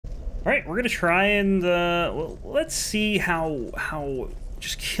All right, we're gonna try and well, let's see how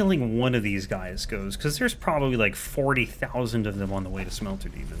just killing one of these guys goes, because there's probably like 40,000 of them on the way to Smelter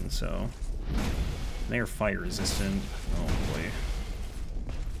Demon. So they're fire resistant. Oh boy.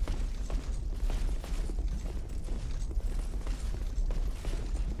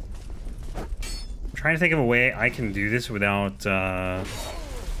 I'm trying to think of a way I can do this without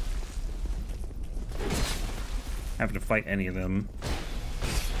having to fight any of them.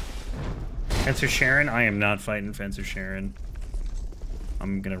 Fencer Sharon? I am not fighting Fencer Sharon.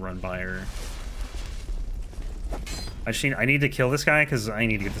 I'm gonna run by her. I need to kill this guy because I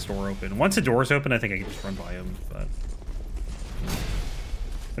need to get this door open. Once the door's open, I think I can just run by him, but...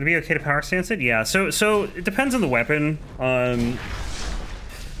 Would it be okay to power stance it? Yeah, so it depends on the weapon.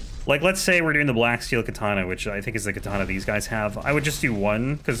 Like, let's say we're doing the Black Steel Katana, which I think is the katana these guys have. I would just do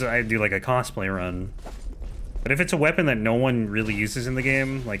one, because I do like a cosplay run. But if it's a weapon that no one really uses in the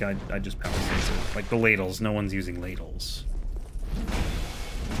game, like, I just power stance it. Like the ladles, no one's using ladles.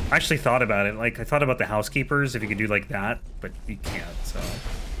 I actually thought about it. Like, I thought about the housekeepers, if you could do like that, but you can't, so...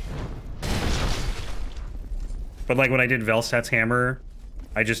 But like when I did Velstat's hammer,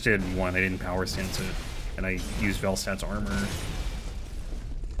 I just did one. I didn't power stance it, and I used Velstat's armor.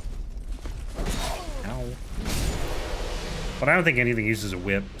 Ow. But I don't think anything uses a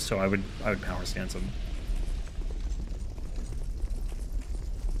whip, so I would power stance him.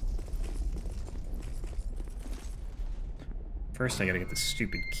 First, I gotta get this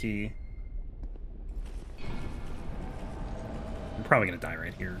stupid key. I'm probably gonna die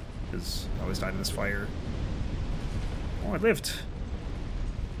right here, because I always died in this fire. Oh, I lived.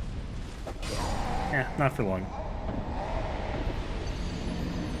 Yeah, not for long.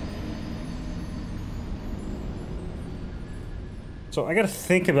 So I gotta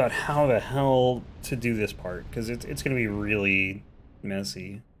think about how the hell to do this part, because it's gonna be really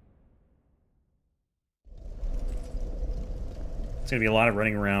messy. It's gonna be a lot of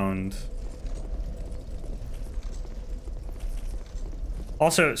running around.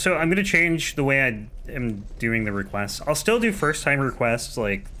 Also, so I'm gonna change the way I am doing the requests. I'll still do first time requests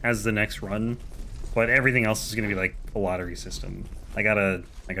like as the next run, but everything else is gonna be like a lottery system. I got a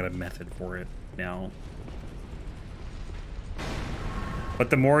method for it now.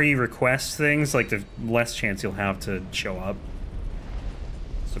 But the more you request things, like the less chance you'll have to show up.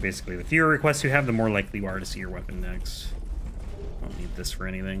 So basically, the fewer requests you have, the more likely you are to see your weapon next. I don't need this for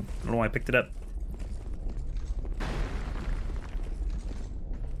anything. I don't know why I picked it up.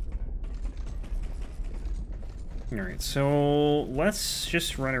 Alright, so let's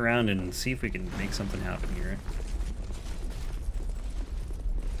just run around and see if we can make something happen here.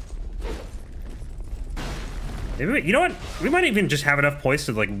 Maybe, you know what? We might even just have enough points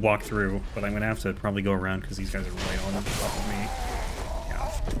to like walk through, but I'm gonna have to probably go around because these guys are right on top of me.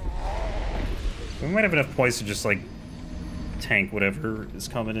 Yeah. We might have enough points to just like tank whatever is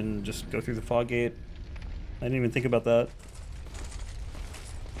coming and just go through the fog gate. I didn't even think about that.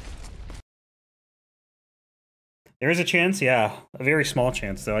 There is a chance, yeah. A very small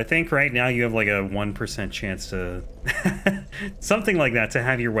chance, though. I think right now you have like a 1% chance to... something like that, to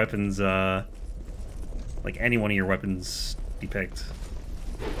have your weapons, like any one of your weapons be picked.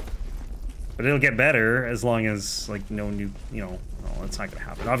 But it'll get better as long as, like, no new... You know, well, that's not gonna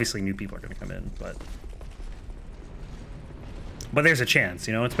happen. Obviously, new people are gonna come in, but... But there's a chance,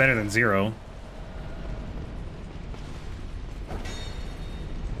 you know? It's better than zero.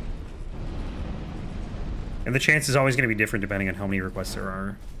 And the chance is always going to be different depending on how many requests there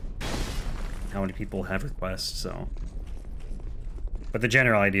are. How many people have requests, so... But the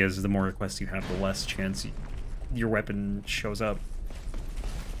general idea is the more requests you have, the less chance your weapon shows up.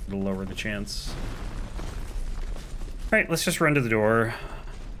 The lower the chance. Alright, let's just run to the door.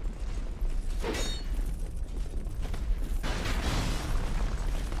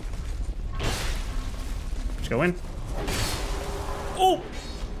 Let's go in. Oh!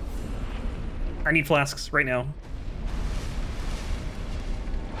 I need flasks right now.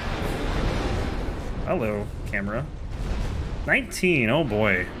 Hello, camera. 19, oh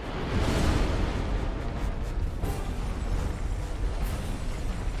boy.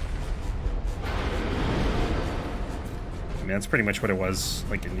 I mean, that's pretty much what it was,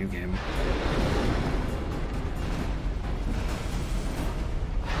 like, in New Game.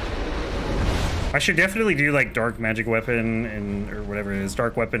 I should definitely do, like, Dark Magic Weapon and, or whatever it is,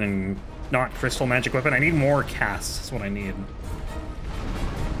 Dark Weapon and not Crystal Magic Weapon. I need more casts, that's what I need.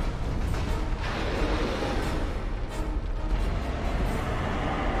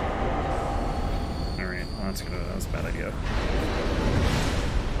 Alright, well, that's good. That was a bad idea.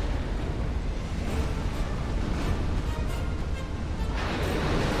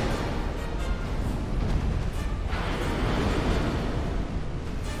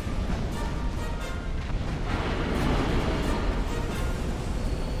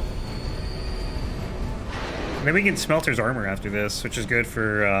 And then we get Smelter's armor after this, which is good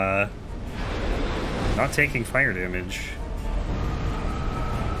for not taking fire damage.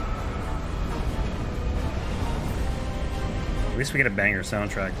 At least we get a banger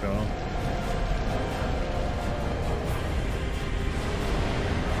soundtrack, though.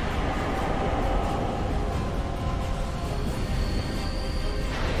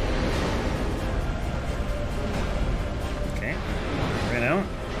 Okay. Ran out.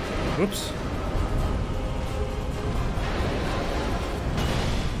 Oops.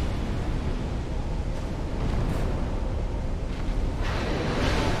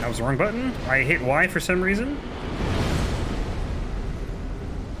 That was the wrong button. I hit Y for some reason.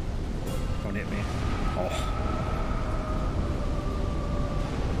 Don't hit me. Oh.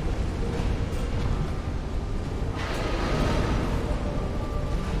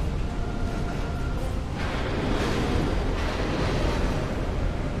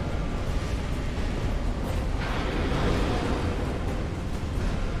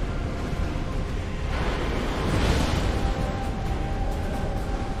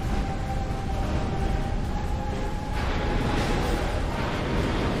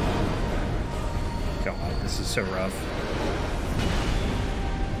 This is so rough.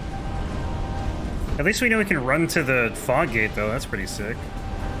 At least we know we can run to the fog gate, though. That's pretty sick.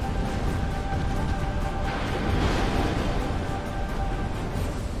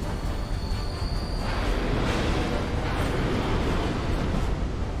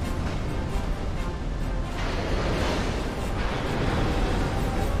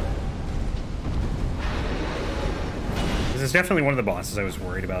 This is definitely one of the bosses I was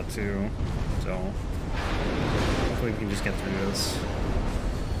worried about, too. So hopefully we can just get through this.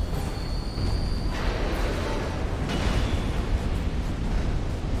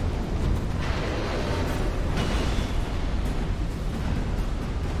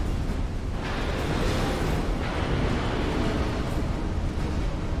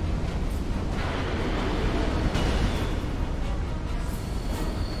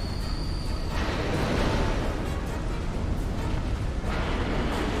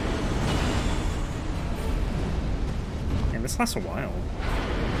 This lasts a while.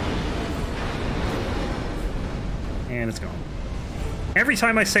 And it's gone. Every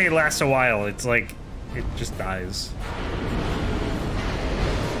time I say it lasts a while, it's like, it just dies.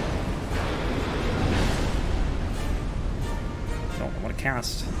 Oh, I want to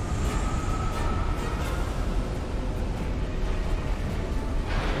cast.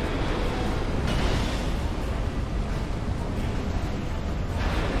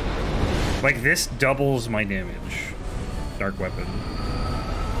 Like, this doubles my damage. Dark weapon.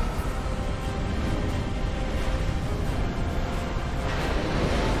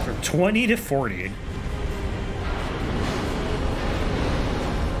 From 20 to 40.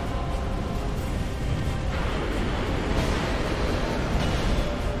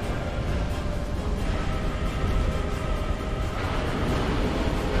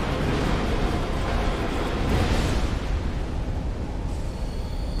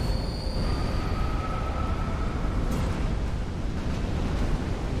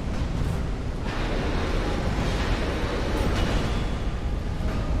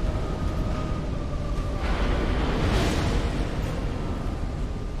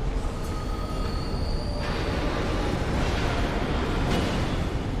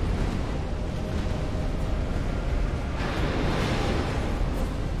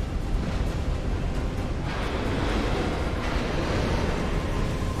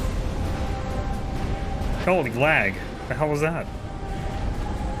 Holy lag. The hell was that?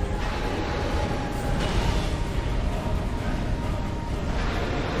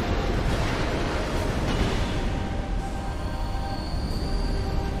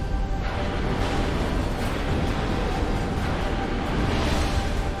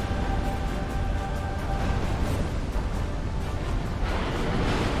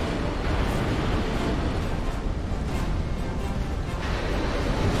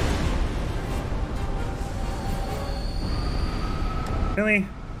 Really?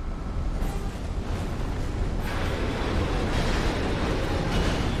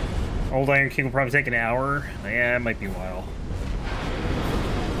 Old Iron King will probably take an hour. Yeah, it might be a while.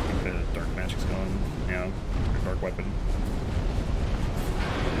 I think the dark magic's going. Yeah, dark weapon.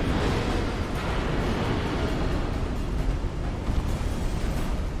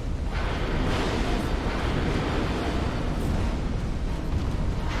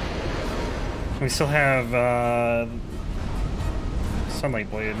 We still have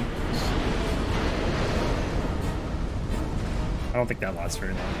Sunlight Blade. I don't think that lasts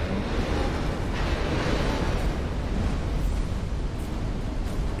very long, though.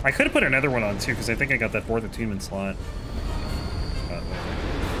 I could have put another one on too, because I think I got that 4th attunement slot.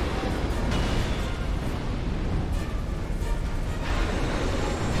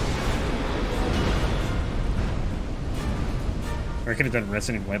 Or I could have done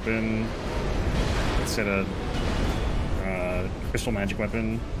Resonant Weapon instead of Crystal Magic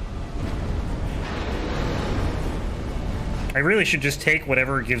Weapon. I really should just take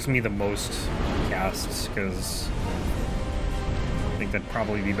whatever gives me the most casts, because I think that'd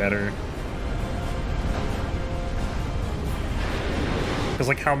probably be better. Because,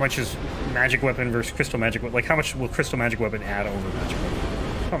 like, how much is Magic Weapon versus Crystal Magic Weapon? Like, how much will Crystal Magic Weapon add over Magic Weapon?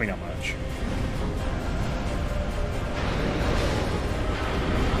 Probably not much.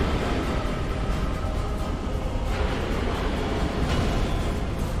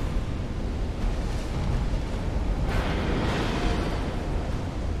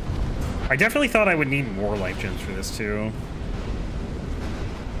 I definitely thought I would need more life gems for this, too.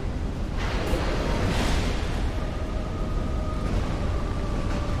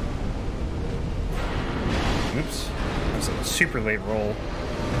 Oops. That's a super late roll.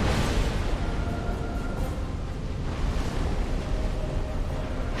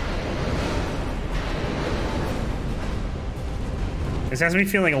 This has me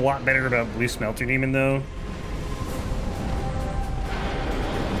feeling a lot better about Blue Smelter Demon, though.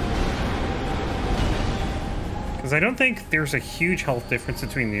 I don't think there's a huge health difference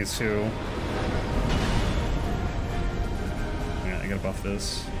between these two. Yeah, I gotta buff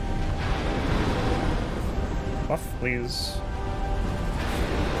this. Buff, please.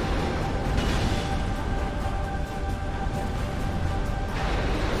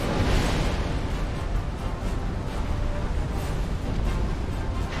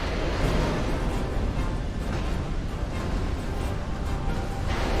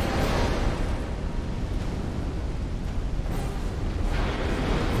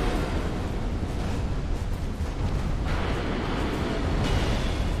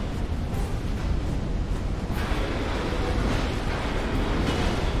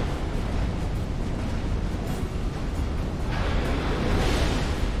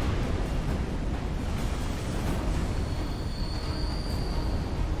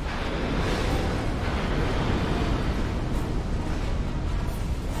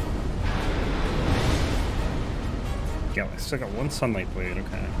 Yeah, I still got one Sunlight Blade,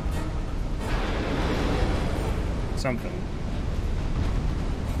 okay. Something.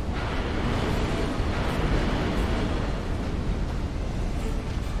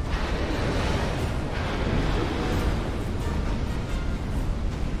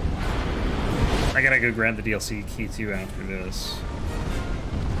 I gotta go grab the DLC key too after this.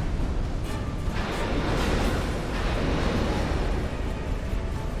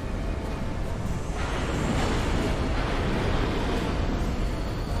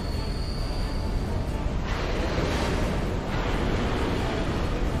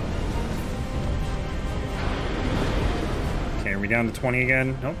 Down to 20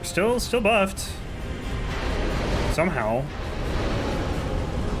 again. Nope, still buffed. Somehow.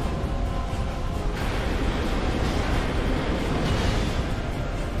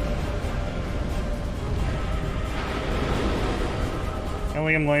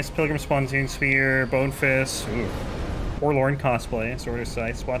 Helium Lice, Pilgrim Spontoon Sphere, Bone Fist, ooh. Forlorn Cosplay, Sword of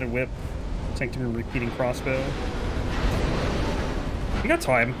Sight, Spotted Whip, Sanctum Repeating Crossbow. We got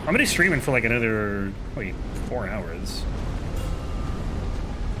time. I'm gonna be streaming for like another, wait, 4 hours.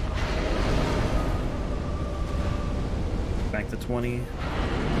 Back to 20.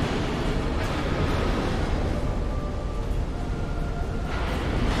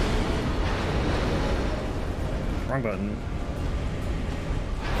 Wrong button.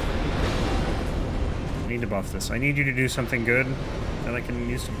 I need to buff this. I need you to do something good that I can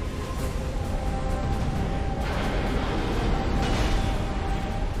use.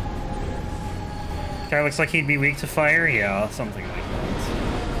 Guy looks like he'd be weak to fire? Yeah, something like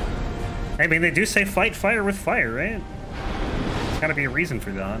that. I mean, they do say fight fire with fire, right? Gotta be a reason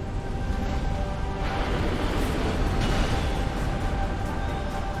for that.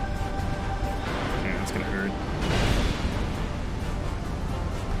 Yeah, that's gonna hurt.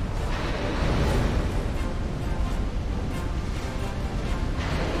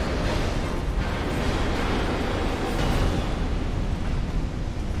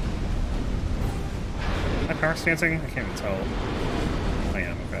 Am I power stancing? I can't even tell. I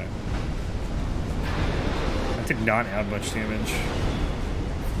am, okay. Did not add much damage.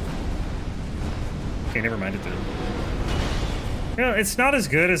 Okay, never mind, it did. You know, it's not as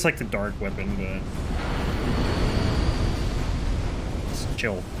good as like the dark weapon, but just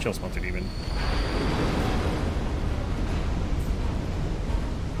chill Smelter Demon.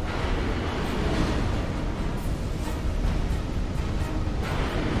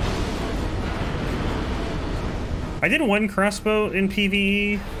 I did one crossbow in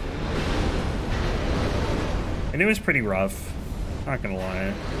PvE, and it was pretty rough. Not gonna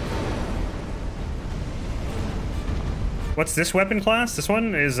lie. What's this weapon class? This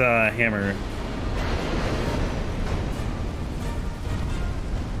one is hammer.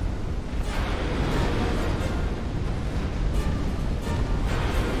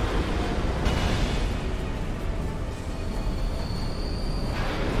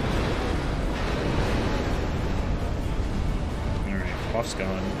 Alright, buff's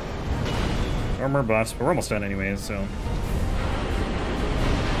gone. Or more buffs, but we're almost done anyways, so.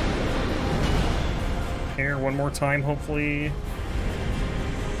 Here one more time, hopefully.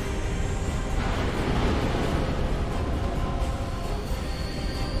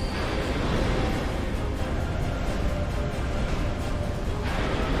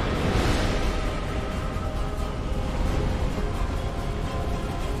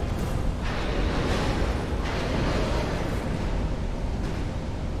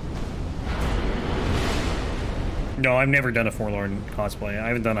 No, I've never done a Forlorn cosplay. I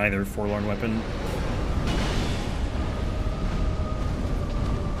haven't done either Forlorn weapon.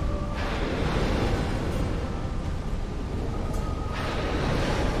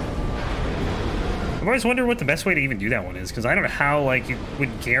 I've always wondered what the best way to even do that one is, because I don't know how, like, you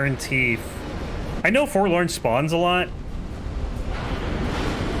would guarantee... I know Forlorn spawns a lot,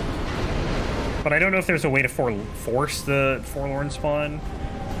 but I don't know if there's a way to force the Forlorn spawn,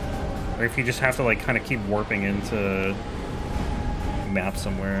 or if you just have to, like, kind of keep warping into map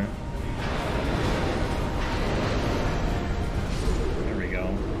somewhere. There we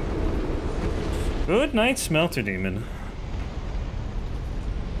go. Good night, Smelter Demon.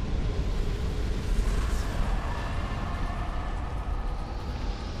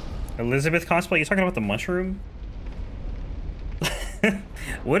 Elizabeth cosplay? You talking about the mushroom?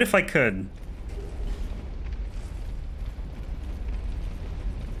 What if I could?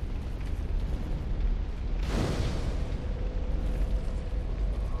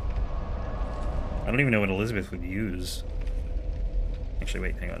 I don't even know what Elizabeth would use. Actually,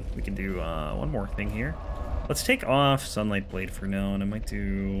 wait, hang on. We can do one more thing here. Let's take off Sunlight Blade for now, and I might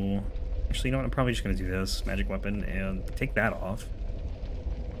do... Actually, you know what? I'm probably just going to do this magic weapon and take that off.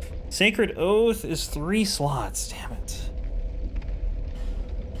 Sacred Oath is 3 slots. Damn it.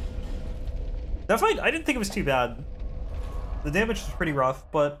 That fight, I didn't think it was too bad. The damage was pretty rough,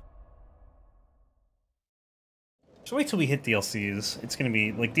 but... Just wait till we hit DLCs. It's gonna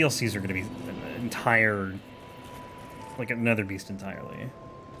be, like, DLCs are gonna be an entire... Like, another beast entirely.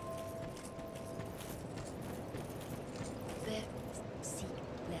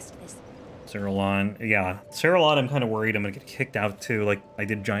 Cerulon, yeah. Cerulon, I'm kind of worried I'm gonna get kicked out too, like I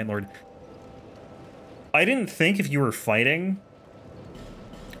did Giant Lord. I didn't think if you were fighting,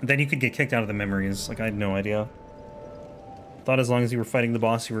 then you could get kicked out of the memories. Like, I had no idea. Thought as long as you were fighting the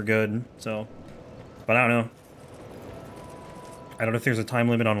boss, you were good, so. But I don't know. I don't know if there's a time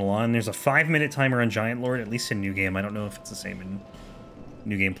limit on Elan. There's a 5-minute timer on Giant Lord, at least in New Game. I don't know if it's the same in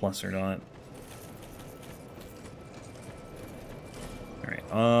New Game Plus or not.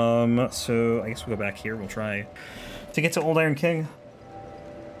 Alright, so I guess we'll go back here. We'll try to get to Old Iron King.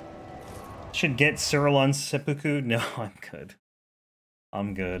 Should get Cerulon's Seppuku. No, I'm good.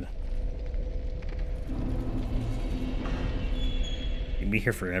 I'm good. You'd be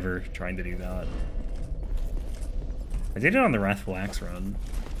here forever trying to do that. I did it on the Wrathful Axe run.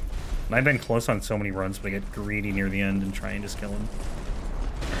 And I've been close on so many runs, but I get greedy near the end and try and just kill him.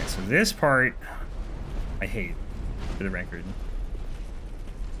 Alright, so this part I hate, for the record.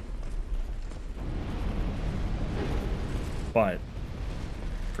 But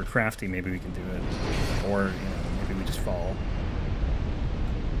for crafty, maybe we can do it. Or, you know, maybe we just fall.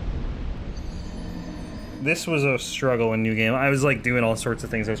 This was a struggle in New Game. I was like doing all sorts of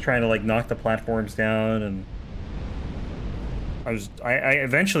things. I was trying to like knock the platforms down, and I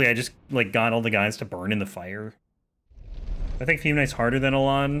eventually I just like got all the guys to burn in the fire. I think Fume Knight's harder than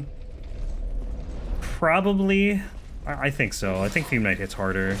Elan. Probably. I think so. I think Fume Knight hits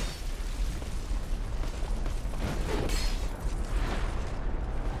harder.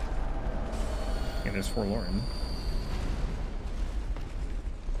 And there's Forlorn.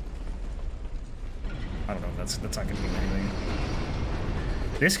 I don't know if that's not gonna do anything.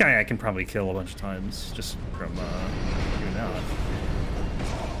 This guy I can probably kill a bunch of times just from doing that.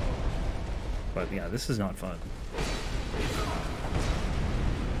 But yeah, this is not fun.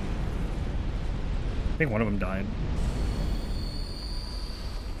 I think one of them died.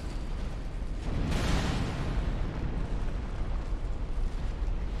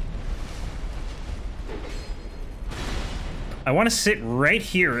 I want to sit right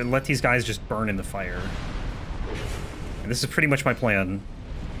here and let these guys just burn in the fire. And this is pretty much my plan,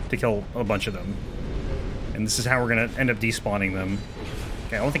 to kill a bunch of them. And this is how we're gonna end up despawning them.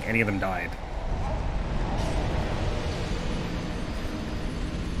 Okay, I don't think any of them died.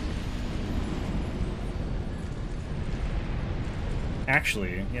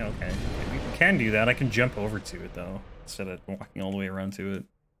 Actually, yeah, okay. We can do that. I can jump over to it, though, instead of walking all the way around to it.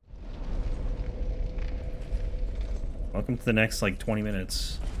 Welcome to the next, like, 20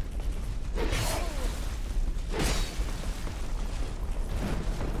 minutes.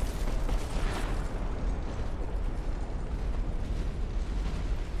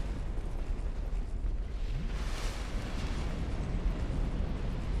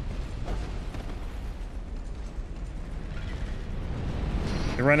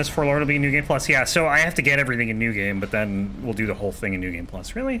 The run is forlorn, will be New Game Plus. Yeah, so I have to get everything in New Game, but then we'll do the whole thing in New Game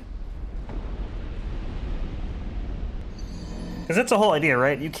Plus. Really? Because that's the whole idea,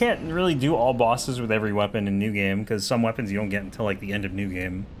 right? You can't really do all bosses with every weapon in New Game, because some weapons you don't get until, like, the end of New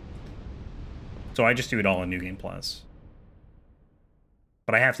Game. So I just do it all in New Game Plus.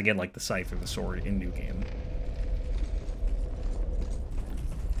 But I have to get, like, the scythe or the sword in New Game.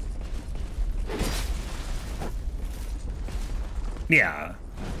 Yeah.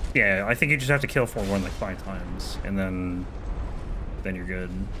 Yeah, I think you just have to kill Forlorn like 5 times, and then you're good.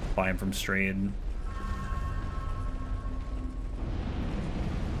 Buy him from Strayed.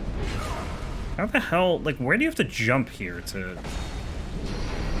 How the hell, like, where do you have to jump here to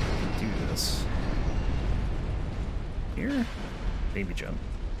do this? Here? Baby jump.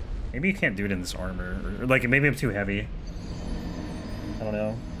 Maybe you can't do it in this armor, or like, maybe I'm too heavy. I don't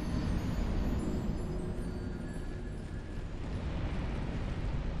know.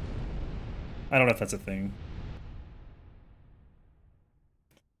 I don't know if that's a thing.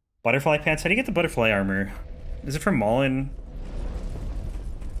 Butterfly pants? How do you get the butterfly armor? Is it from Mullen?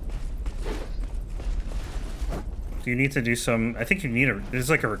 Do you need to do some... I think you need a... There's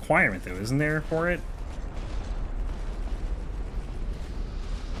like a requirement though, isn't there, for it?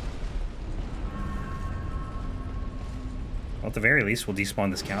 Well, at the very least, we'll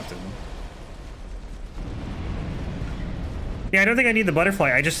despawn this captain. Yeah, I don't think I need the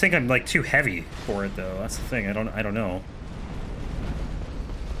butterfly. I just think I'm like too heavy for it, though. That's the thing. I don't know.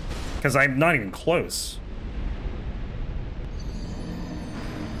 Because I'm not even close.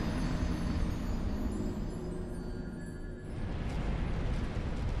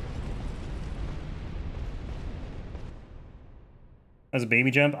 As a baby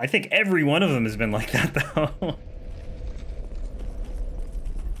jump, I think every one of them has been like that, though.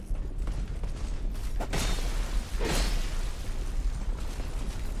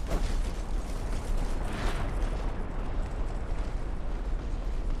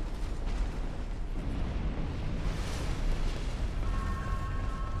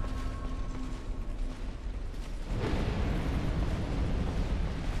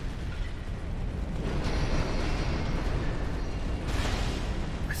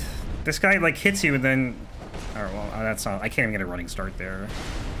 This guy, like, hits you and then... Oh, well, that's not... I can't even get a running start there.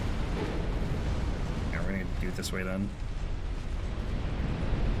 Yeah, we're gonna do it this way, then.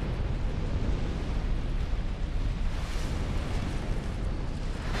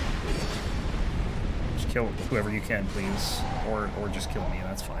 Just kill whoever you can, please. Or just kill me,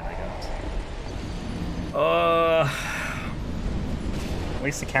 that's fine, I guess. At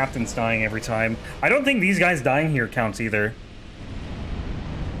least the captain's dying every time. I don't think these guys dying here counts, either.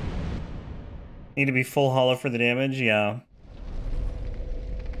 Need to be full hollow for the damage? Yeah.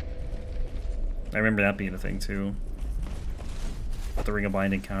 I remember that being a thing, too. But the Ring of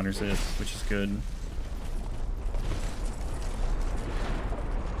Binding counters it, which is good.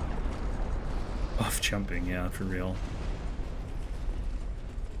 Off jumping, yeah, for real.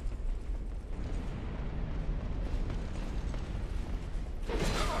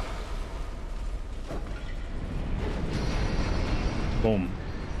 Boom.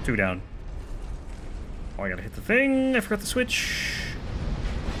 2 down. Oh, I gotta hit the thing. I forgot the switch.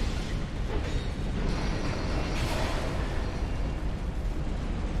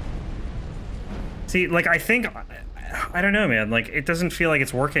 See, like, I think... I don't know, man. Like, it doesn't feel like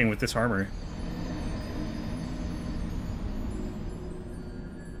it's working with this armor.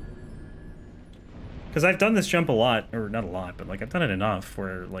 Because I've done this jump a lot. Or, not a lot, but, like, I've done it enough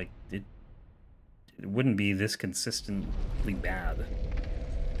where, like, it wouldn't be this consistently bad.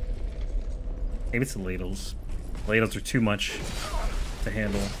 Maybe it's the ladles. Ladles are too much to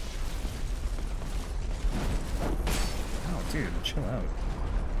handle. Oh, dude, chill out.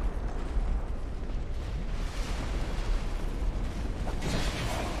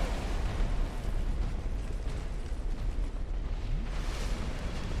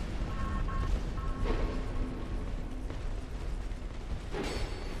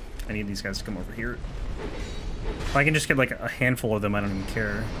 I need these guys to come over here. If I can just get like a handful of them, I don't even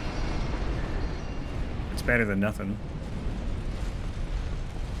care. It's better than nothing.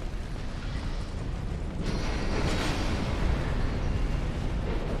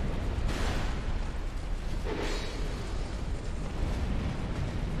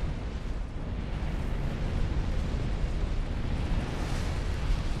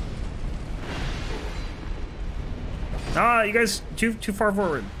 Ah, you guys too far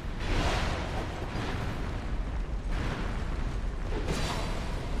forward.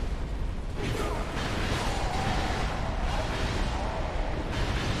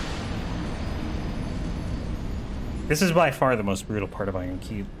 This is by far the most brutal part of Iron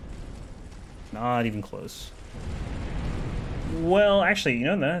Keep. Not even close. Well, actually, you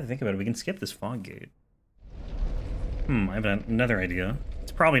know, now that I think about it, we can skip this fog gate. I have another idea.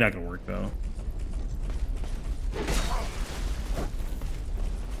 It's probably not going to work, though.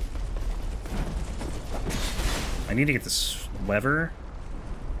 I need to get this lever.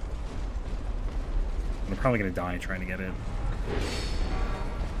 I'm probably going to die trying to get it.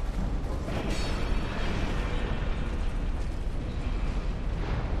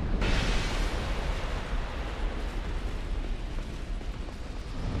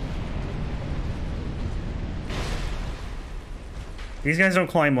 These guys don't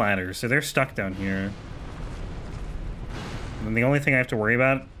climb ladders, so they're stuck down here. And the only thing I have to worry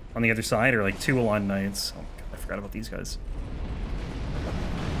about on the other side are like 2 Alon Knights. Oh my god, I forgot about these guys.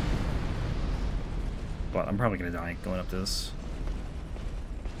 But I'm probably gonna die going up this.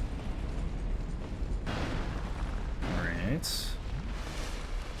 Alright.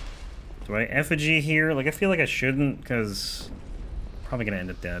 Do I effigy here? Like, I feel like I shouldn't, because I'm probably gonna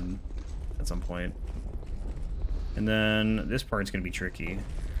end up dead at some point. And then this part's gonna be tricky.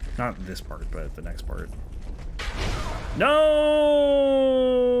 Not this part, but the next part. No!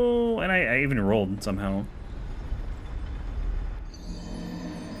 And I even rolled somehow.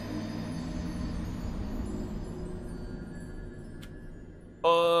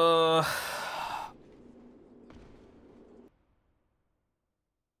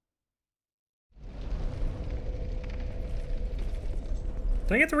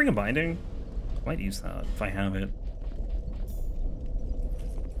 Did I get the Ring of Binding? I might use that if I have it.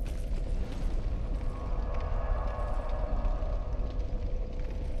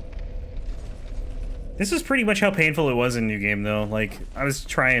 This is pretty much how painful it was in New Game, though. Like, I was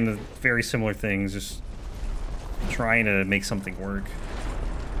trying very similar things, just trying to make something work.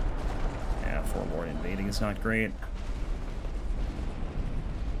 Yeah, Forlorn invading is not great.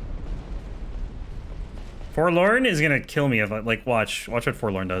 Forlorn is gonna kill me if I, like, watch what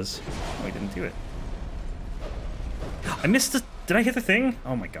Forlorn does. Oh, he didn't do it. I missed the... Did I hit the thing?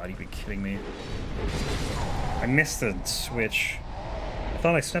 Oh my god, you'd be kidding me. I missed the switch. I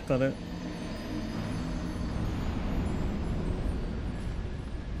thought I stepped on it.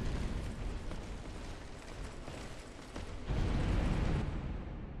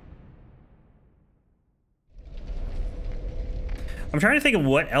 I'm trying to think of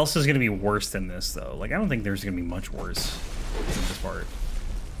what else is going to be worse than this, though. Like, I don't think there's going to be much worse than this part.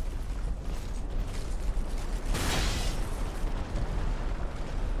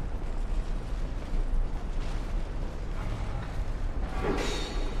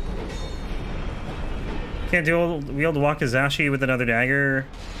 Can't wield Wakizashi with another dagger.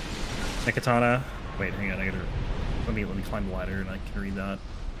 The katana. Wait, hang on. I gotta let me climb the ladder and I can read that.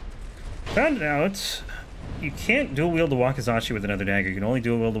 Found out. You can't dual wield the Wakizashi with another dagger. You can only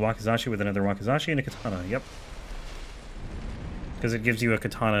dual wield the Wakizashi with another Wakizashi and a katana. Yep. Because it gives you a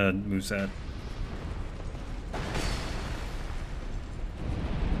katana moveset.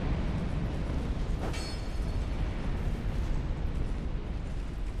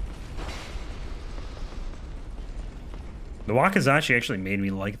 The Wakizashi actually made me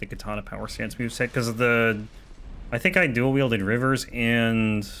like the katana power stance moveset because of the... I think I dual wielded Rivers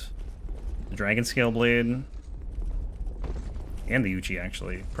and... the Dragon Scale Blade, and the Uchi,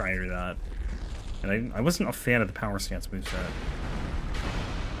 actually, prior to that. And I wasn't a fan of the Power Stance moveset.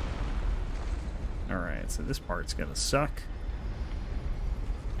 Alright, so this part's gonna suck.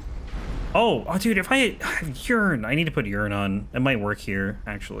 Oh, dude, if I have Urn, I need to put Urn on. It might work here,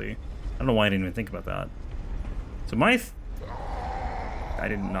 actually. I don't know why I didn't even think about that. So I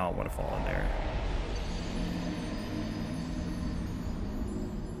did not want to fall in there.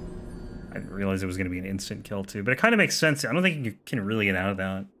 I didn't realize it was going to be an instant kill, too. But it kind of makes sense. I don't think you can really get out of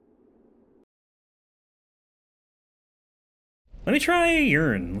that. Let me try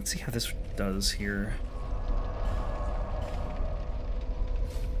Urn. Let's see how this does here.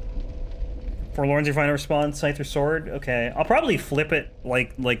 Forlorn's your final response, Scythe or Sword? Okay. I'll probably flip it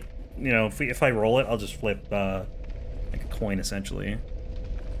like you know, if I roll it, I'll just flip like a coin essentially.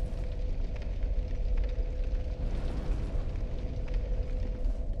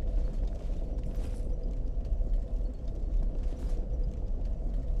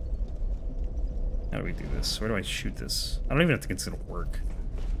 How do we do this? Where do I shoot this? I don't even have to consider work.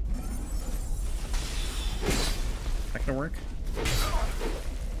 Is that gonna work?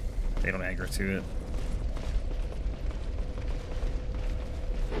 They don't aggro to it.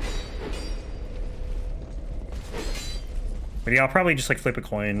 But yeah, I'll probably just like flip a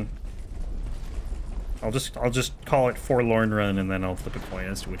coin. I'll just call it Forlorn Run, and then I'll flip a coin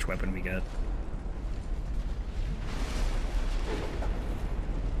as to which weapon we get.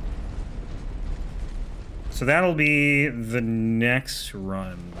 So that'll be the next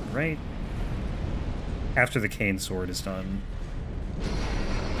run, right? After the cane sword is done.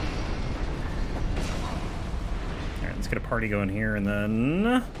 Alright, let's get a party going here, and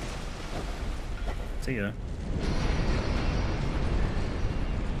then... see ya.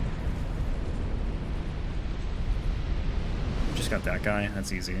 Just got that guy.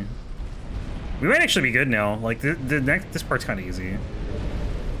 That's easy. We might actually be good now. Like, this part's kind of easy.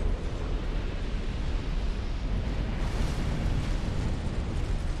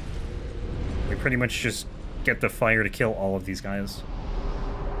 We pretty much just get the fire to kill all of these guys.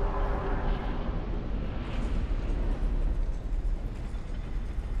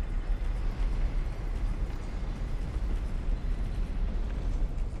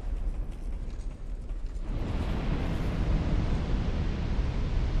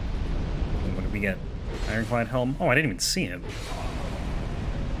 What did we get? Ironclad helm? Oh, I didn't even see him.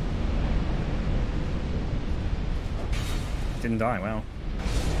 Didn't die, wow.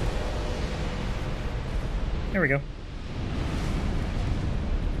 There we go.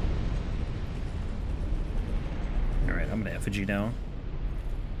 Alright, I'm gonna effigy now.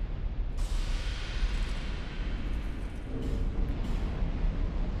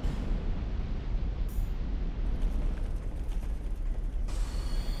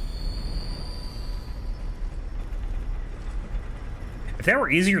 If that were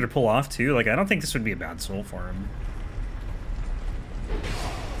easier to pull off too, like I don't think this would be a bad soul for him.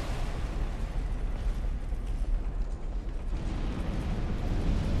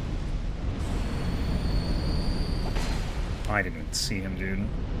 I didn't even see him, dude.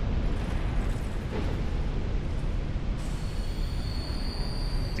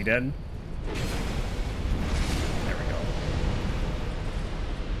 Is he dead? There we go.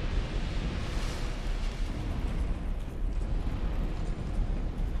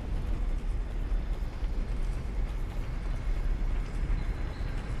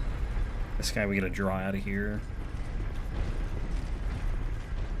 This guy we gotta draw out of here.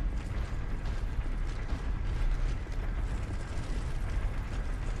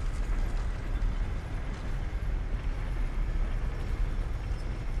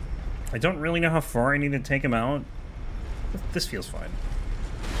 I don't really know how far I need to take him out. This feels fine.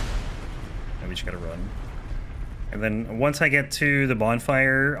 And we just gotta run. And then once I get to the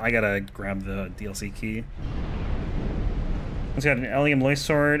bonfire, I gotta grab the DLC key. It's got an Allium Lois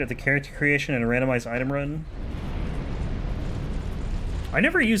Sword at the character creation and a randomized item run. I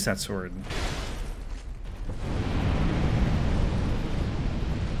never used that sword.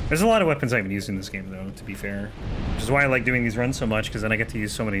 There's a lot of weapons I haven't used in this game, though, to be fair. Which is why I like doing these runs so much, because then I get to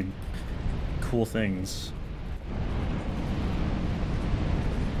use so many cool things.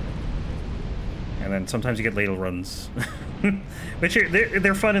 And then sometimes you get ladle runs. Which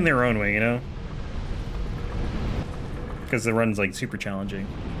they're fun in their own way, you know? Because the run's, like, super challenging.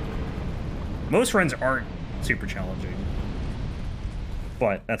 Most runs aren't super challenging.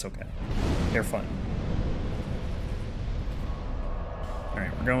 But that's okay. They're fun.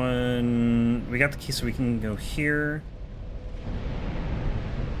 Alright, we're going... We got the key so we can go here.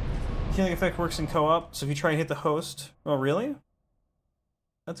 Healing effect works in co-op, so if you try and hit the host... Oh, really?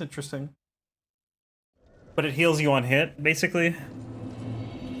 That's interesting. But it heals you on hit, basically?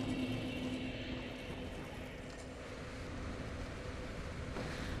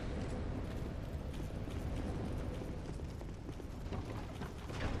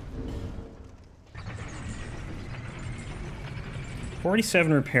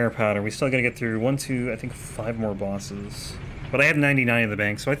 $47 repair powder. We still gotta get through 1, 2, I think 5 more bosses. But I have 99 in the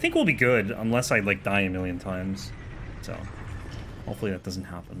bank, so I think we'll be good, unless I, like, die a million times. So, hopefully that doesn't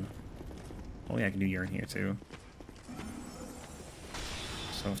happen. Oh yeah, I can do urine here, too.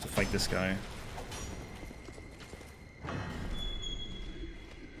 So I have to fight this guy.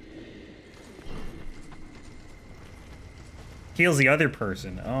 Heals the other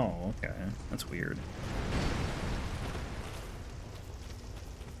person. Oh, okay. That's weird.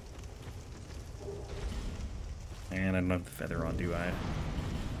 And I don't have the feather on, do I?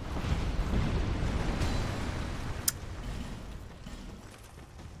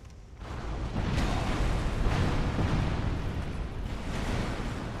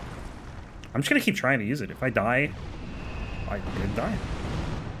 I'm just gonna keep trying to use it. If I die, I did die.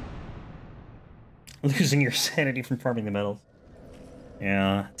 Losing your sanity from farming the metals.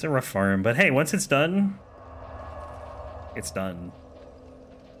 Yeah, it's a rough farm, but hey, once it's done, it's done.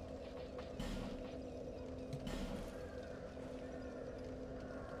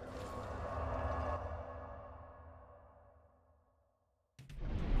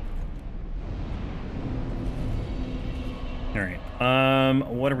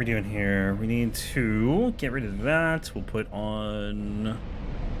 What are we doing here? We need to get rid of that. We'll put on...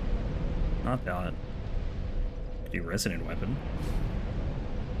 Not that. Do resonant weapon.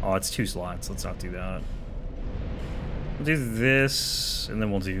 Oh, it's 2 slots. Let's not do that. We'll do this, and then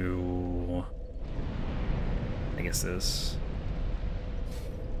we'll do... I guess this.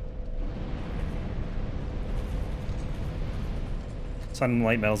 Sun and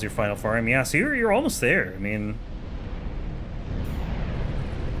light metal's your final farm. Yeah, so you're almost there. I mean...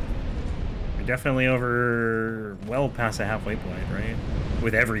 Definitely over, well past the halfway point, right?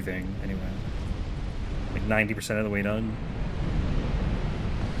 With everything, anyway. Like 90% of the way done.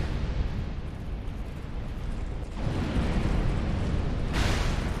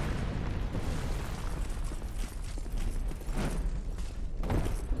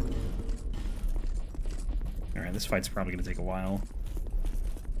 Alright, this fight's probably going to take a while.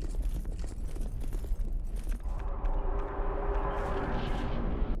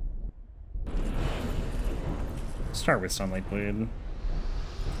 Start with Sunlight Blade.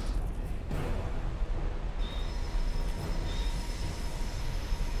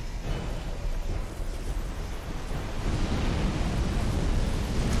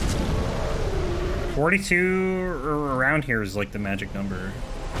 $42 around here is like the magic number,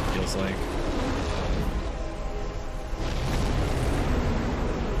 feels like.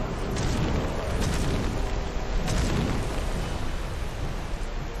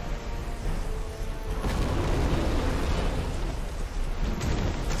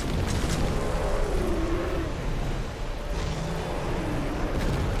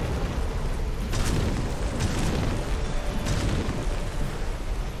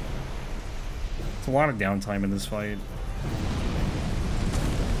 A lot of downtime in this fight.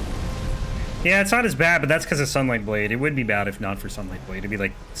 Yeah, it's not as bad, but that's because of Sunlight Blade. It would be bad if not for Sunlight Blade. It'd be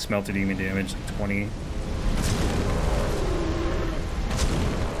like Smelter Demon damage, like 20.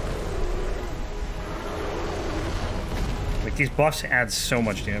 Like, these buffs add so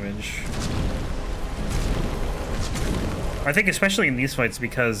much damage. I think especially in these fights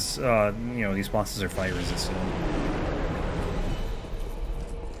because, you know, these bosses are fire resistant.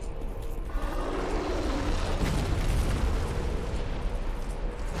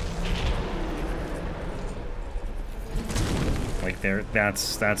 There,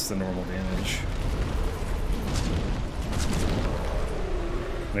 that's the normal damage.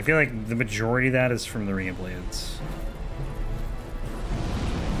 And I feel like the majority of that is from the Ring of Blades.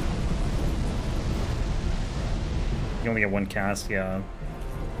 You only get 1 cast, yeah.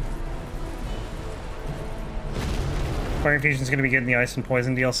 Fire Infusion's gonna be good in the Ice and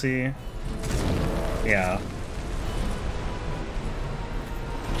Poison DLC. Yeah.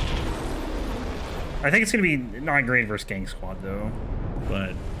 I think it's going to be not great versus Gang Squad, though,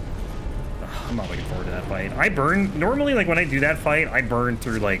 but I'm not looking forward to that fight. I burn, normally, like, when I do that fight, I burn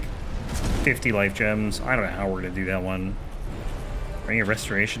through, like, 50 life gems. I don't know how we're going to do that one. Ring of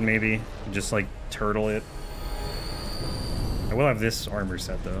Restoration, maybe? Just, like, turtle it. I will have this armor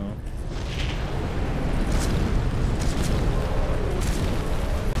set, though.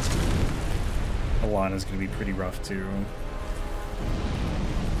 Alana's going to be pretty rough, too.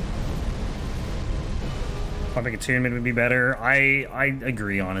 Pumping Attunement would be better. I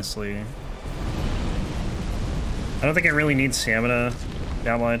agree, honestly. I don't think it really needs stamina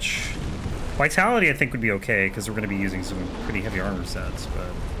that much. Vitality, I think, would be okay, because we're going to be using some pretty heavy armor sets,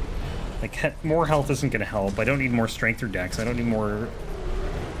 but... Like, more health isn't going to help. I don't need more strength or dex. I don't need more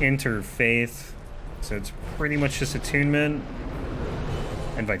interfaith. So it's pretty much just Attunement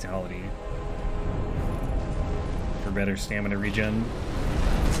and Vitality. For better stamina regen.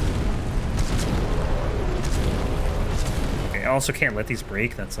 I also can't let these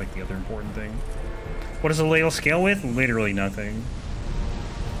break. That's like the other important thing. What does a Ladle scale with? Literally nothing.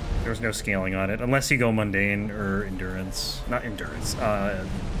 There's no scaling on it, unless you go mundane or endurance. Not endurance.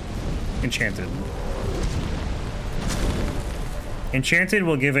 Enchanted. Enchanted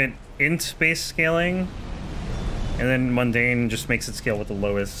will give it int-based scaling, and then mundane just makes it scale with the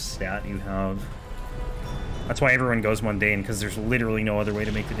lowest stat you have. That's why everyone goes mundane, because there's literally no other way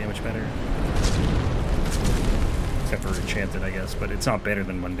to make the damage better. Except for enchanted, I guess, but it's not better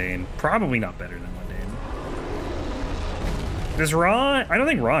than mundane. Probably not better than mundane. Does raw? I don't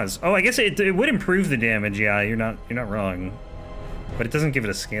think raw is. Oh, I guess it would improve the damage. Yeah, you're not wrong. But it doesn't give it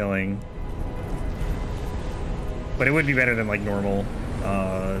a scaling. But it would be better than like normal,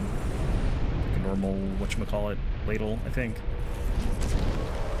 whatchamacallit, Ladle, I think.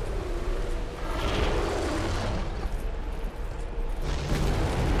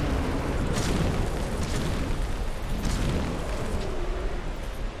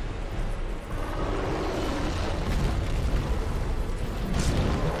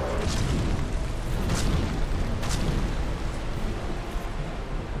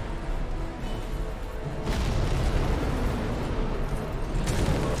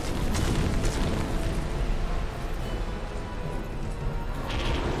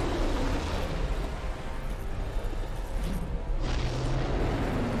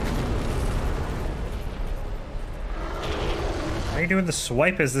 Why are you doing the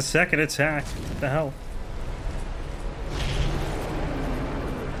swipe as the second attack? What the hell?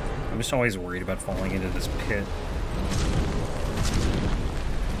 I'm just always worried about falling into this pit.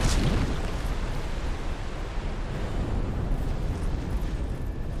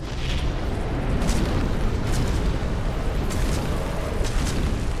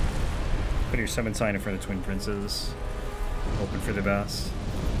 Put your summon sign in front of Twin Princes. Hoping for the best.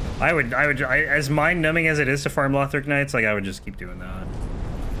 I would, as mind-numbing as it is to farm Lothric Knights, like, I would just keep doing that.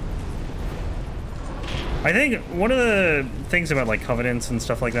 I think one of the things about, like, Covenants and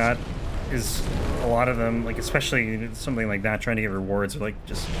stuff like that is a lot of them, like, especially something like that, trying to get rewards, are, like,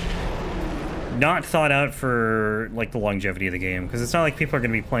 just not thought out for, like, the longevity of the game. Because it's not like people are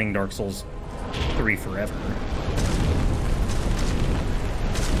going to be playing Dark Souls 3 forever.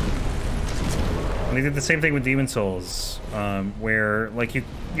 And they did the same thing with Demon Souls, where, like, you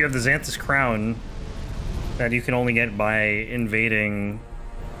have the Xanthus Crown that you can only get by invading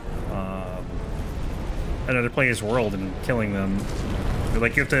another player's world and killing them.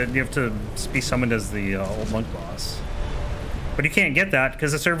 Like, you have to be summoned as the old monk boss, but you can't get that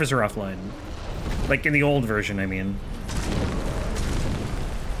because the servers are offline. Like in the old version, I mean.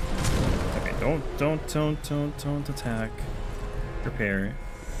 Okay, don't attack. Prepare.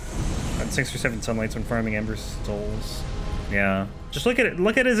 Got 6 or 7 sunlights when farming Ember Souls. Yeah, just look at it.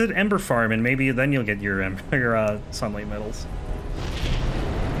 Look at it as an Ember farm, and maybe then you'll get your sunlight medals.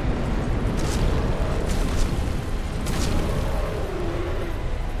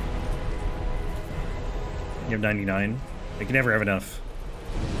 You have 99. You can never have enough.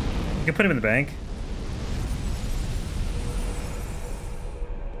 You can put him in the bank.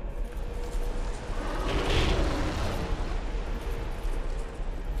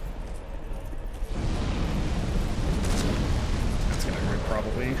 That's gonna hurt,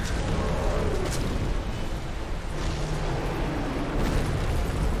 probably.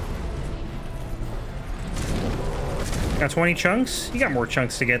 Got 20 chunks? You got more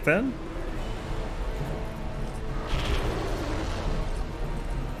chunks to get then.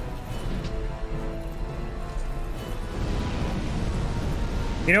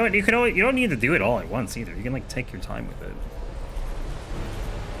 You know what? You don't need to do it all at once either. You can like take your time with it.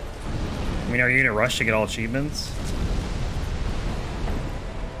 I mean, are you gonna rush to get all achievements?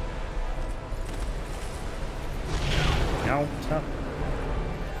 No, stop.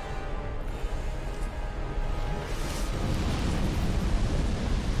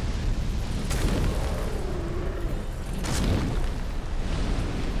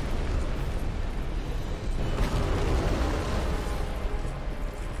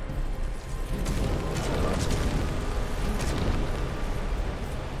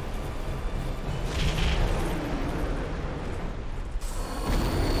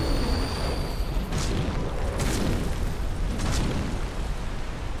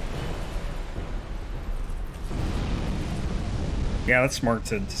 Yeah, that's smart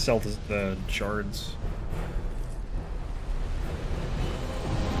to sell the shards.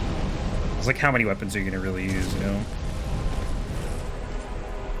 It's like, how many weapons are you gonna really use, you know?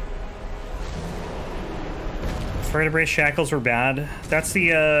 Vertebrae shackles were bad. That's the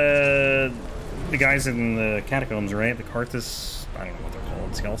guys in the catacombs, right? The Carthus, I don't know what they're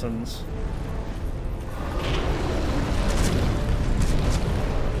called, skeletons.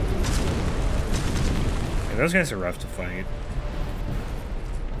 Yeah, those guys are rough to fight.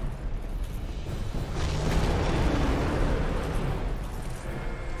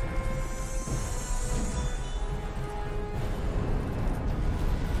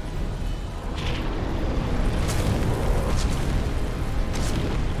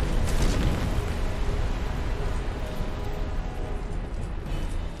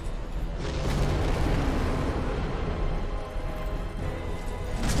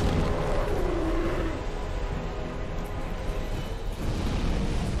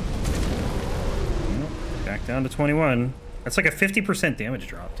 Back down to 21. That's like a 50% damage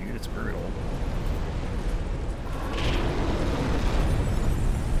drop, dude. It's brutal.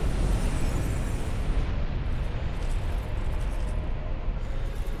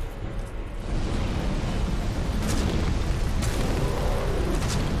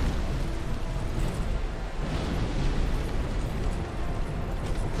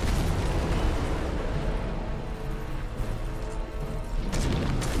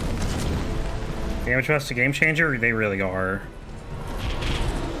 Damage Bust a game changer? They really are.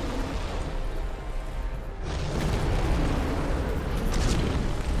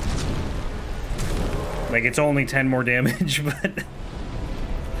 Like, it's only 10 more damage, but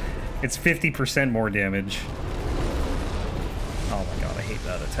it's 50% more damage. Oh my god, I hate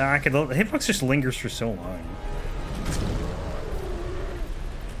that attack. The hitbox just lingers for so long.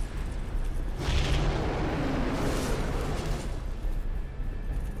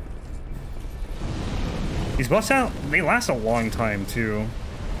 These buffs out, they last a long time too.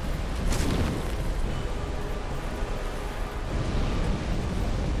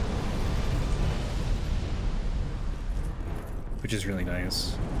 Which is really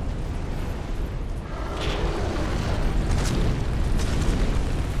nice.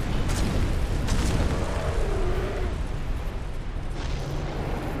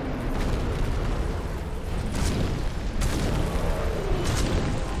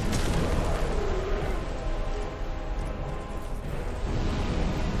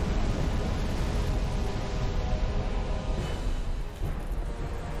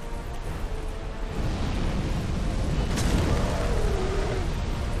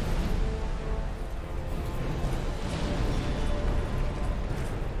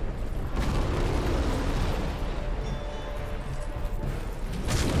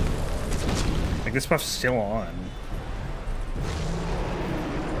 Like, this buff's still on.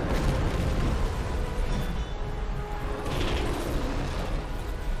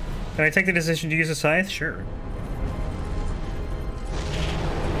 Can I take the decision to use a scythe? Sure.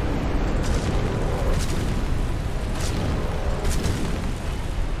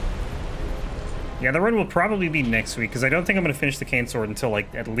 Yeah, the run will probably be next week, because I don't think I'm going to finish the Cane Sword until,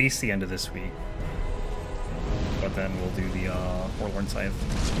 like, at least the end of this week. But then we'll do the Forlorn Scythe.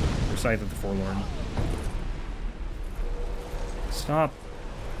 Or Scythe of the Forlorn. Stop.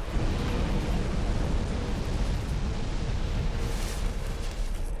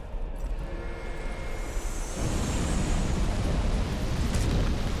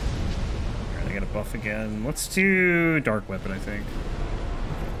 Alright, I got a buff again. Let's do Dark Weapon, I think.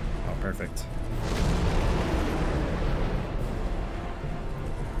 Oh, perfect.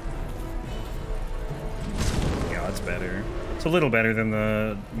 Yeah, that's better. It's a little better than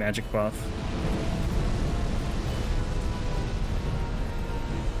the magic buff.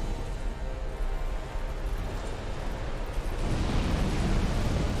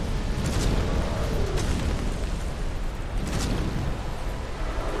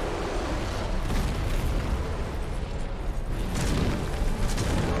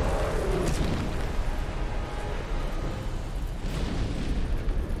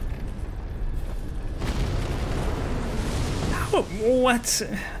 What?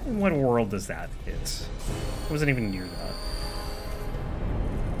 In what world does that hit? It wasn't even near that.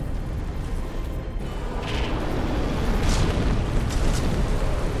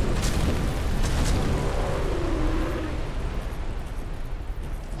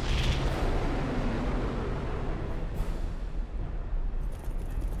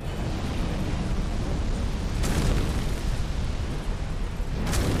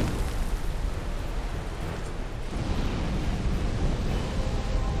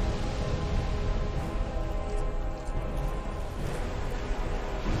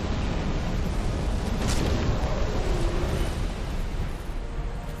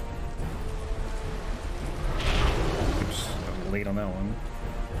 Late on that one.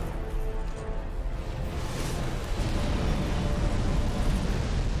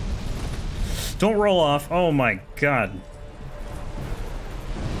 Don't roll off. Oh my god.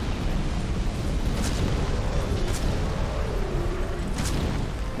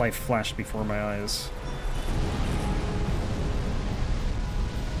 Life flashed before my eyes.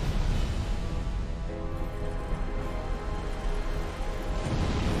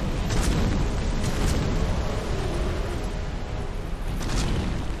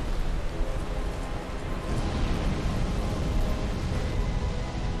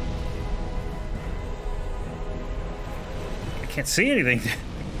 Can't see anything.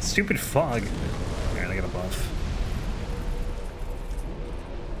 Stupid fog. Alright, I got a buff.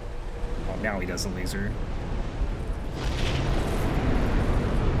 Oh, now he does the laser.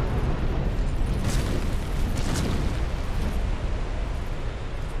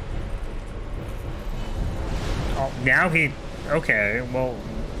 Now he... Okay, well...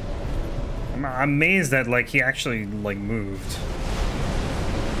 I'm amazed that, like, he actually, like, moved.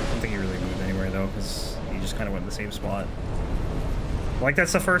 I don't think he really moved anywhere, though, because he just kind of went in the same spot. Like,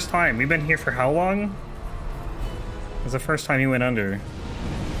 that's the first time. We've been here for how long? It was the first time he went under.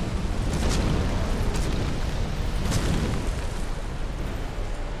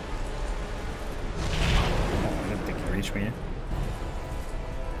 Oh, I didn't think he reached me.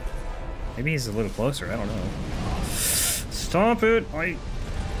 Maybe he's a little closer, I don't know. Stop it!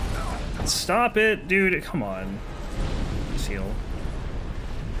 Stop it, dude! Come on. Just heal.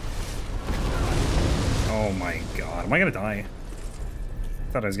 Oh my god, am I gonna die?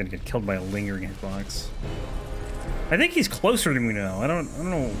 I thought I was gonna get killed by a lingering hitbox. I think he's closer to me now. I don't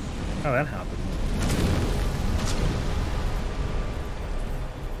know how that happened.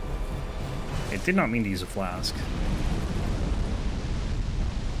 It did not mean to use a flask.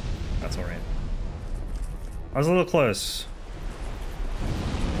 That's alright. I was a little close.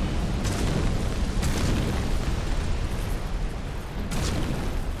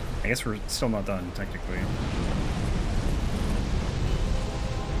 I guess we're still not done, technically.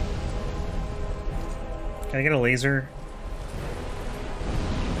 Can I get a laser?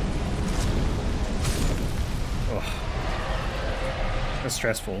 Ugh. That's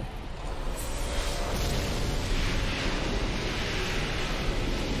stressful.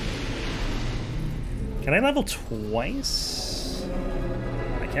 Can I level twice?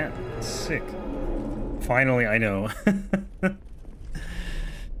 I can. Sick. Finally, I know.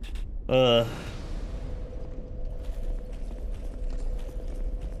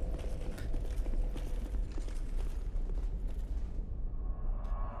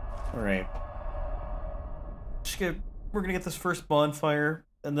 Alright. We're gonna get this first bonfire,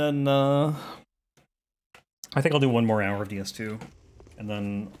 and then, I think I'll do one more hour of DS2, and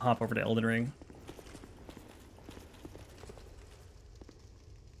then hop over to Elden Ring.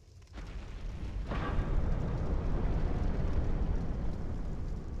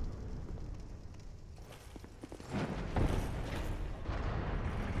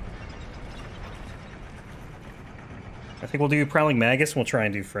 I think we'll do Prowling Magus, and we'll try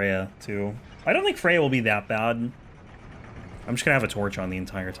and do Freya, too. I don't think Freya will be that bad. I'm just gonna have a torch on the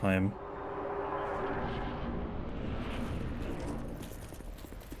entire time.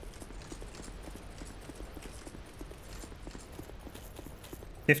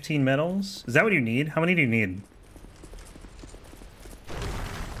 $15 medals? Is that what you need? How many do you need?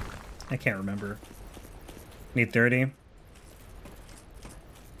 I can't remember. Need 30?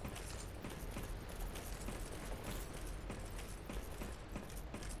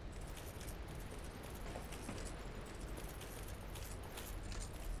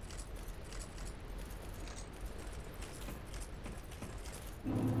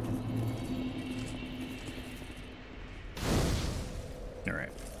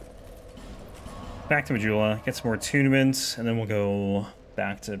 Back to Majula, get some more attunements, and then we'll go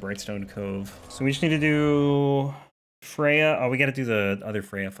back to Brightstone Cove. So we just need to do Freya. Oh, we gotta do the other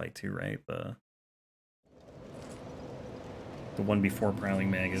Freya fight too, right? The one before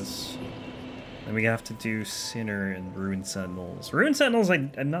Prowling Magus. Then we have to do Sinner and Ruined Sentinels. Ruined Sentinels,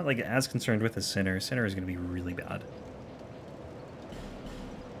 I'm not like as concerned with as Sinner. Sinner is gonna be really bad.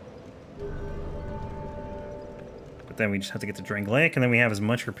 But then we just have to get to Drangleic, and then we have as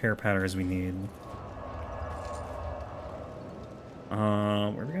much repair powder as we need.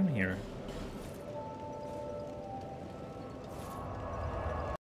 Where are we going here?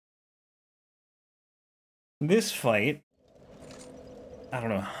 This fight, I don't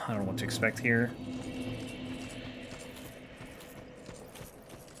know what to expect here.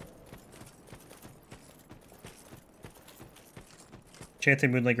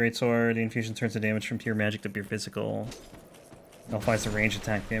 Enchanted Moonlight Greatsword, the infusion turns the damage from pure magic to pure physical. Nullifies the ranged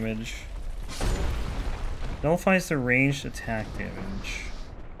attack damage. Nullifies the ranged attack damage.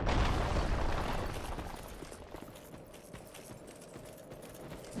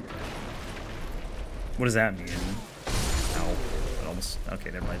 What does that mean? Ow. That almost... Okay,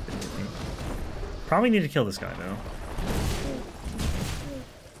 never mind. Probably need to kill this guy, though.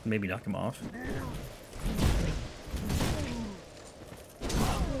 Maybe knock him off.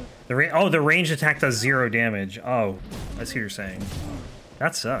 The ranged attack does 0 damage. Oh, I see what you're saying.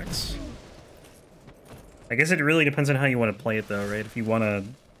 That sucks. I guess it really depends on how you want to play it, though, right? If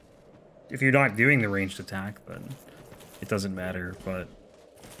you're not doing the ranged attack, then it doesn't matter, but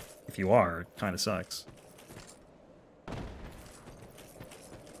if you are, it kind of sucks.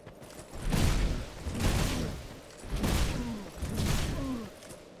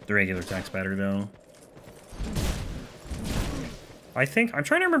 The regular attack's better, though. I think... I'm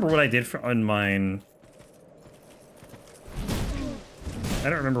trying to remember what I did on mine. I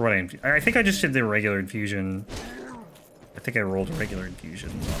don't remember what I think I just did the regular infusion. I think I rolled a regular infusion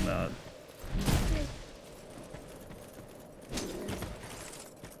on that.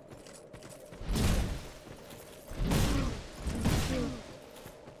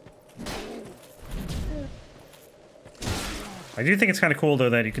 I do think it's kind of cool, though,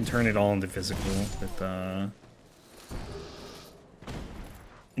 that you can turn it all into physical with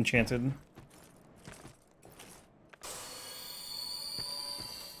Enchanted.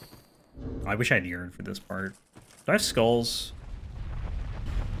 I wish I had Urine for this part. Do I have skulls?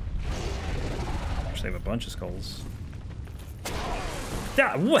 Actually, I have a bunch of skulls.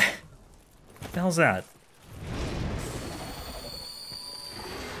 Yeah, what? What the hell's that?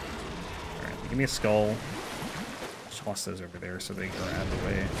 Alright, give me a skull. Toss those over there so they go out of the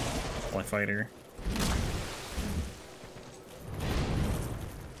way while I fight her.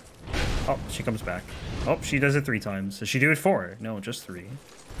 Oh, she comes back. Oh, she does it 3 times. Does she do it 4? No, just 3.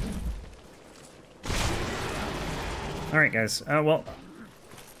 Alright, guys. Well...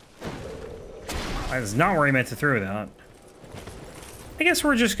 That's not where I meant to throw that. I guess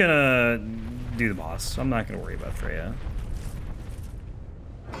we're just gonna do the boss. I'm not gonna worry about Freya.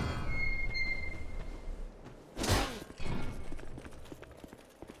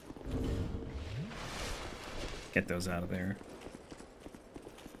 Get those out of there.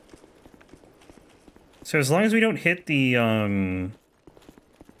 So as long as we don't hit the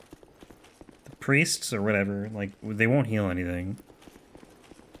priests or whatever, like, they won't heal anything.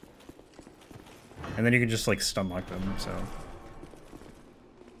 And then you can just, like, stun lock them, so...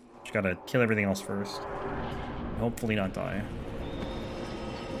 Just gotta kill everything else first. Hopefully not die.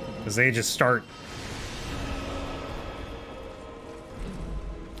 Because they just start...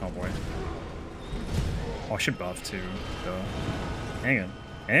 Oh boy. Oh, I should buff too. Hang on.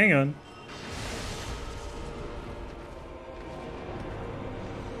 Hang on.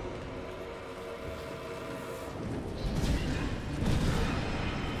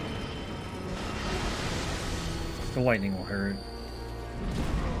 The lightning will hurt.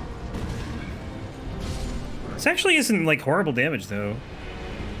 This actually isn't like horrible damage though.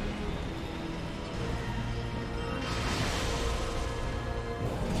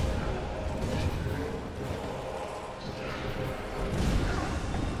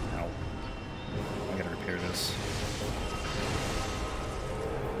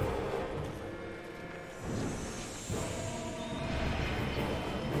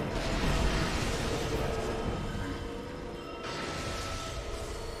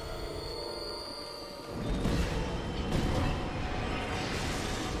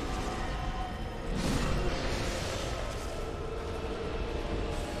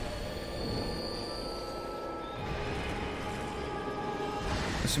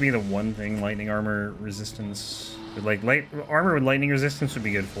 This would be the one thing lightning armor resistance. Like, light armor with lightning resistance would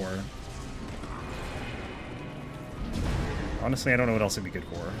be good for. Honestly, I don't know what else it'd be good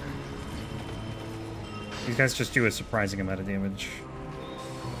for. These guys just do a surprising amount of damage.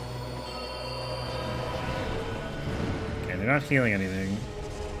 Okay, they're not healing anything.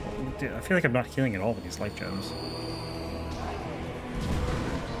 I feel like I'm not healing at all with these life gems.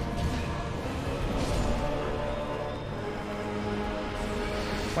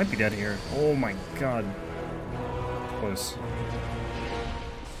 Might be dead here. Oh my god. Close.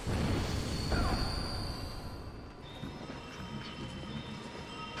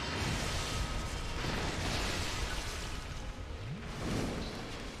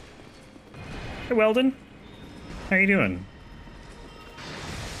 Hey, Weldon. How you doing?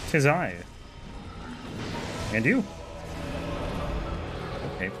 'Tis I. And you.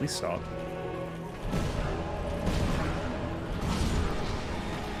 Okay, please stop.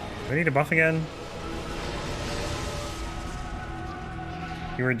 Do I need a buff again?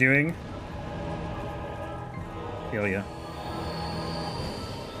 You were doing? Hell yeah.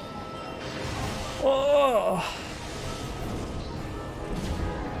 Oh!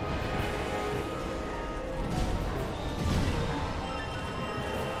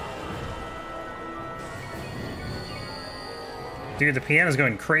 Dude, the piano's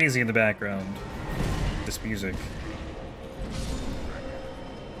going crazy in the background. This music.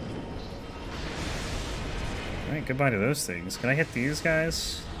 Alright, goodbye to those things. Can I hit these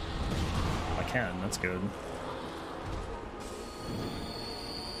guys? I can, that's good.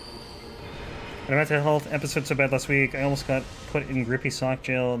 What about the health episode so bad last week? I almost got put in grippy sock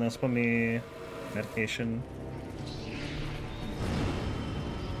jail and that's put me medication.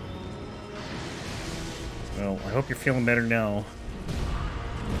 Well, I hope you're feeling better now.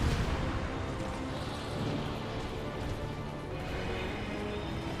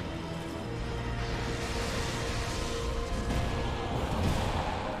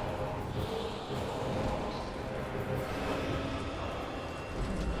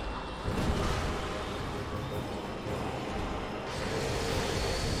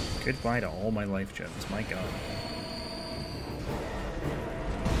 Goodbye to all my life gems, my god.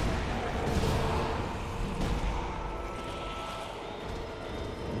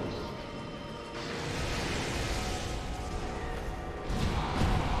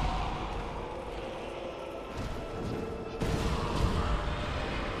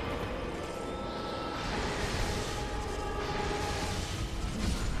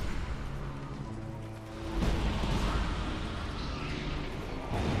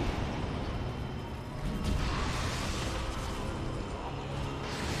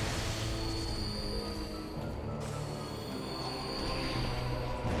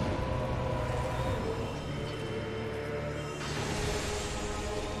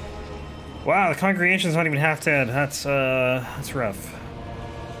 Wow, the congregation's not even half dead. That's rough.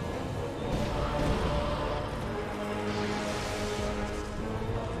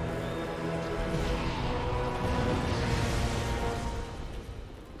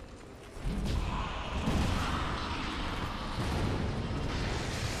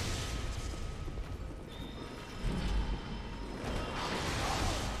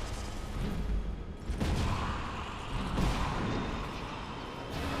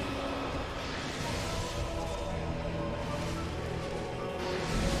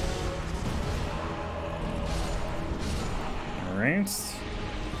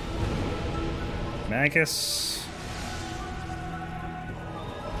 Magus.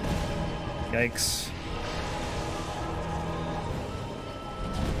 Yikes.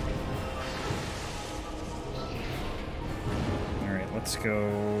 Alright, let's go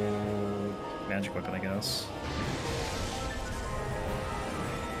magic weapon, I guess.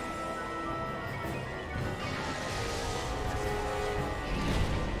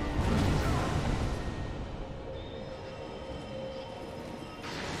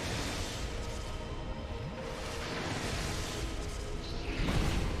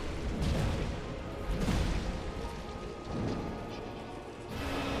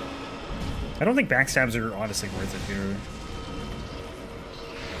 I don't think backstabs are honestly worth it here.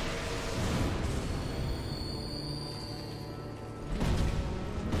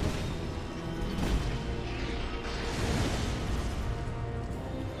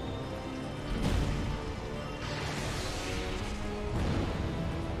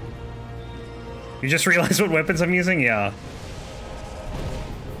 You just realized what weapons I'm using? Yeah.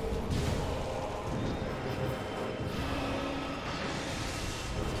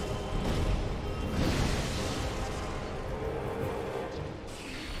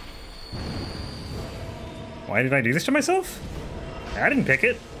 Why did I do this to myself? I didn't pick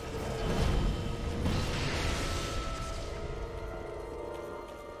it.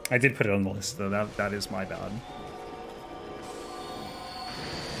 I did put it on the list, though. That is my bad.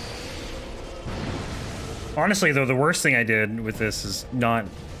 Honestly, though, the worst thing I did with this is not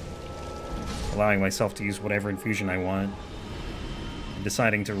allowing myself to use whatever infusion I want.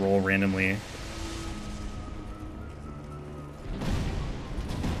 Deciding to roll randomly.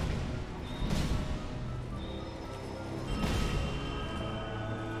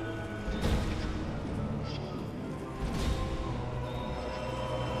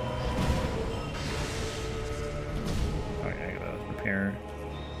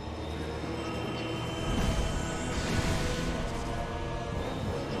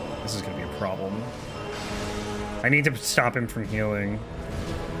 I need to stop him from healing.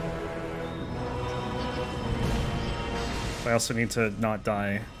 I also need to not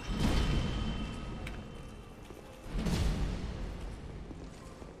die.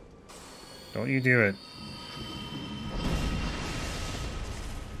 Don't you do it.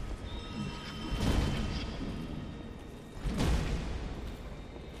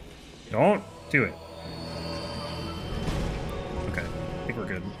 Don't do it. Okay, I think we're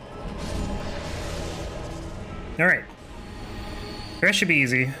good. Alright. The rest should be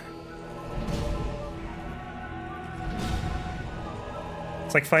easy.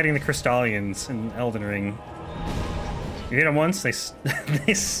 It's like fighting the Crystallians in Elden Ring. You hit them once, they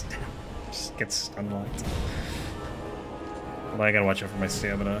just get unlocked. Well, I gotta watch out for my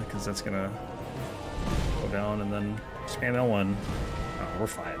stamina, because that's gonna go down, and then spam L1. Oh, we're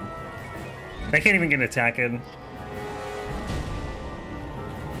fine. I can't even get an attack in.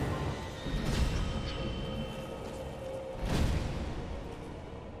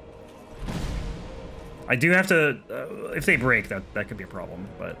 I do have to, if they break, that could be a problem,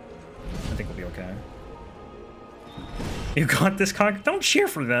 but I think we'll be okay. You got this, don't cheer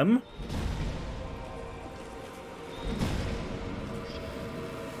for them!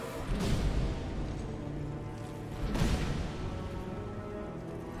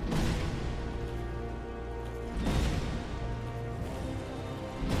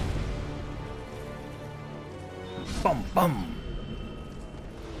 Bum, bum.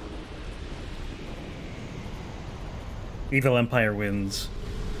 Evil Empire wins.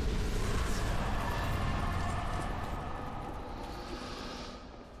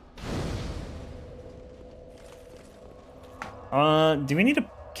 Do we need to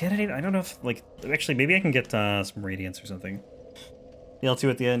get any? I don't know if, like, actually, maybe I can get some radiance or something. The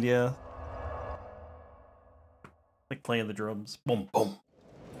L2 at the end, yeah. Like playing the drums. Boom, boom.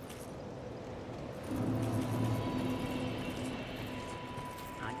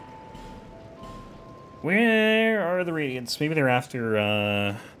 Where are the radiants? Maybe they're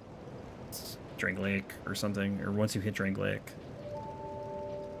after, Drink Lake or something, or once you hit Drink Lake.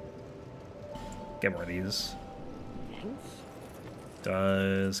 Get more of these.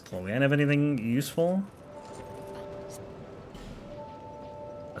 Does Chloanne have anything useful?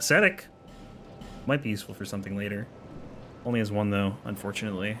 Ascetic. Might be useful for something later. Only has one though,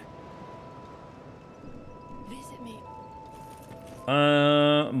 unfortunately. Visit me.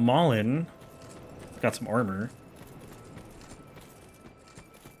 Malin. Got some armor.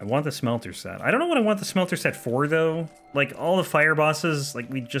 I want the smelter set. I don't know what I want the smelter set for though. Like all the fire bosses, like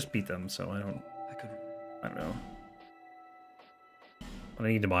we just beat them, so I don't know. I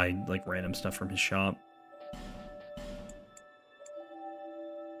need to buy like random stuff from his shop.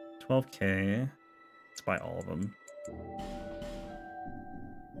 12k. Let's buy all of them.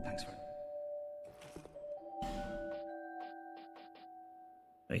 Thanks for it.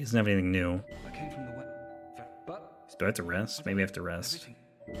 He doesn't have anything new. I came from the west, but Do I have to rest? Maybe I have to rest. everything.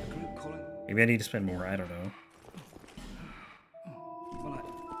 The group calling. Maybe I need to spend more. I don't know. Well,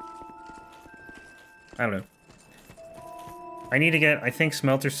 I don't know. I need to get, I think,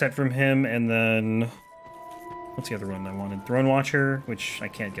 Smelter set from him, and then... What's the other one I wanted? Throne Watcher, which I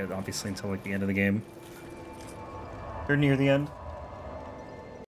can't get, obviously, until, like, the end of the game. Or near the end.